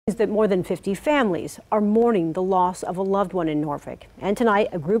That more than 50 families are mourning the loss of a loved one in Norfolk. And tonight,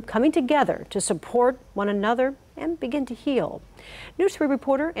 a group coming together to support one another and begin to heal. News 3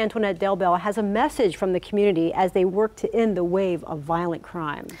 reporter Antoinette Delbell has a message from the community as they work to end the wave of violent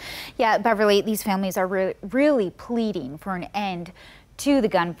crime. Yeah, Beverly, these families are really pleading for an end to the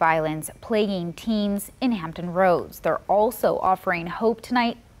gun violence plaguing teens in Hampton Roads. They're also offering hope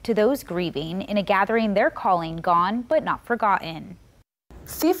tonight to those grieving in a gathering they're calling Gone But Not Forgotten.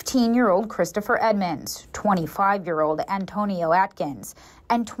 15-year-old Christopher Edmonds, 25-year-old Antonio Atkins,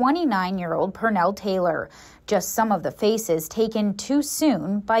 and 29-year-old Pernell Taylor. Just some of the faces taken too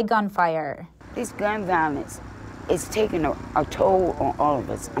soon by gunfire. This gun violence is taking a toll on all of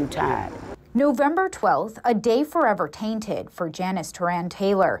us. I'm tired. November 12th, a day forever tainted for Janice Turan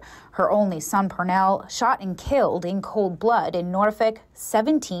Taylor. Her only son, Pernell, shot and killed in cold blood in Norfolk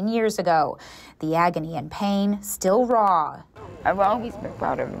 17 years ago. The agony and pain still raw. I've always been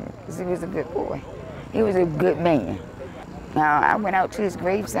proud of him because he was a good boy. He was a good man. Now, I went out to his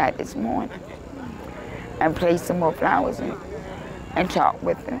gravesite this morning and placed some more flowers in and talked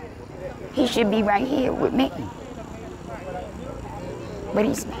with him. He should be right here with me. But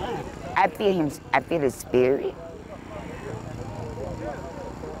he's not. I feel him, I feel his spirit.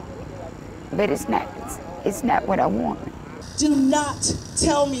 But it's not what I want. Do not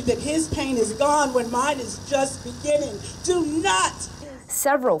tell me that his pain is gone when mine is just beginning. Do not.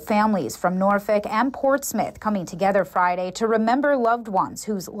 Several families from Norfolk and Portsmouth coming together Friday to remember loved ones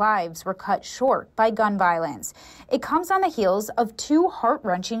whose lives were cut short by gun violence. It comes on the heels of two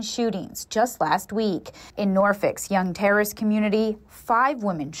heart-wrenching shootings just last week. In Norfolk's young terrace community, 5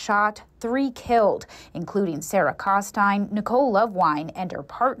 women shot, 3 killed, including Sarah Costine, Nicole Lovewine, and her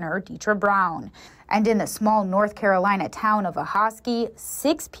partner, Deetra Brown. And in the small North Carolina town of Ahoskie,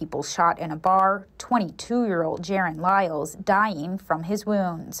 6 people shot in a bar, 22-year-old Jaron Lyles dying from his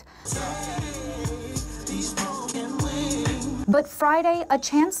wounds. But Friday, a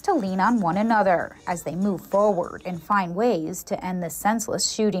chance to lean on one another as they move forward and find ways to end the senseless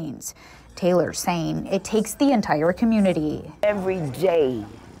shootings. Taylor saying it takes the entire community. Every day,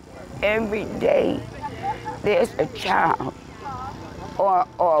 there's a child or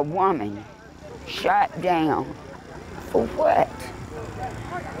a woman shot down. For what?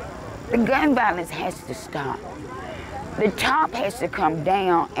 The gun violence has to stop. The top has to come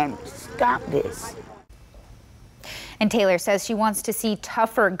down and stop this. And Taylor says she wants to see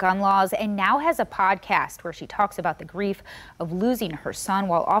tougher gun laws and now has a podcast where she talks about the grief of losing her son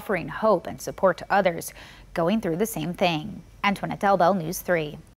while offering hope and support to others going through the same thing. Antoinette Delbell, News 3.